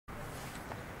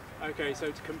Okay, so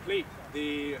to complete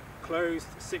the closed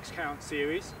 6-count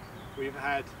series, we've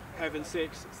had Heaven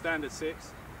 6, Standard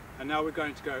 6, and now we're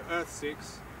going to go Earth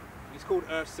 6. It's called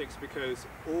Earth 6 because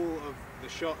all of the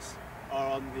shots are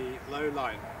on the low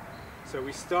line. So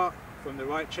we start from the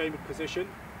right chambered position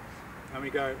and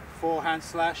we go forehand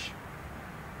slash,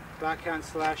 backhand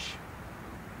slash,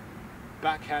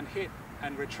 backhand hit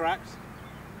and retract,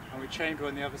 and we chamber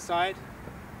on the other side,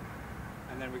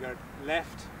 and then we go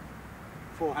left,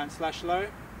 forehand slash low,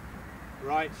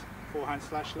 right, forehand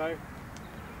slash low,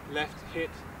 left hit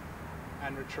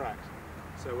and retract.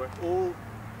 So we're all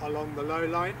along the low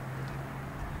line,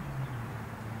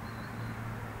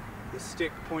 the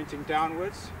stick pointing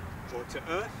downwards or to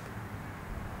earth,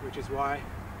 which is why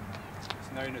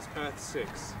it's known as Earth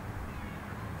 6.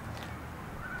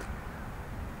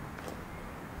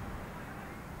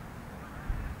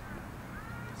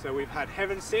 So we've had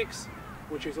Heaven 6,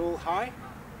 which is all high.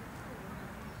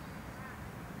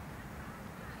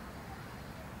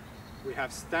 We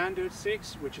have Standard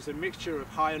 6, which is a mixture of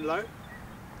high and low.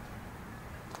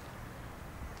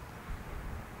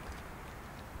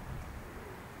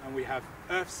 And we have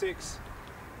Earth 6,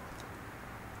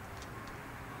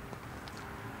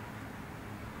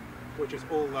 which is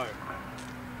all low.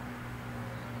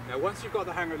 Now once you've got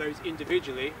the hang of those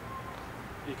individually,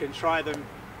 you can try them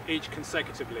each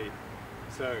consecutively.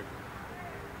 So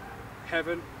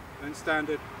Heaven, then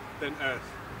Standard, then Earth.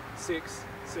 6,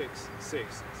 6,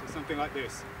 6. So something like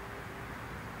this.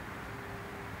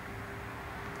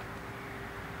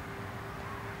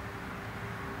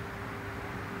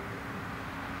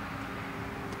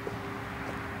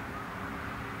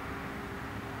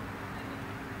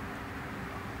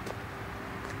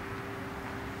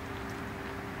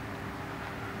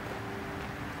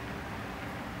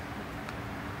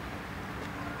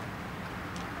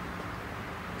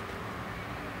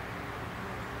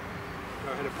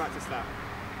 Go ahead and practice that.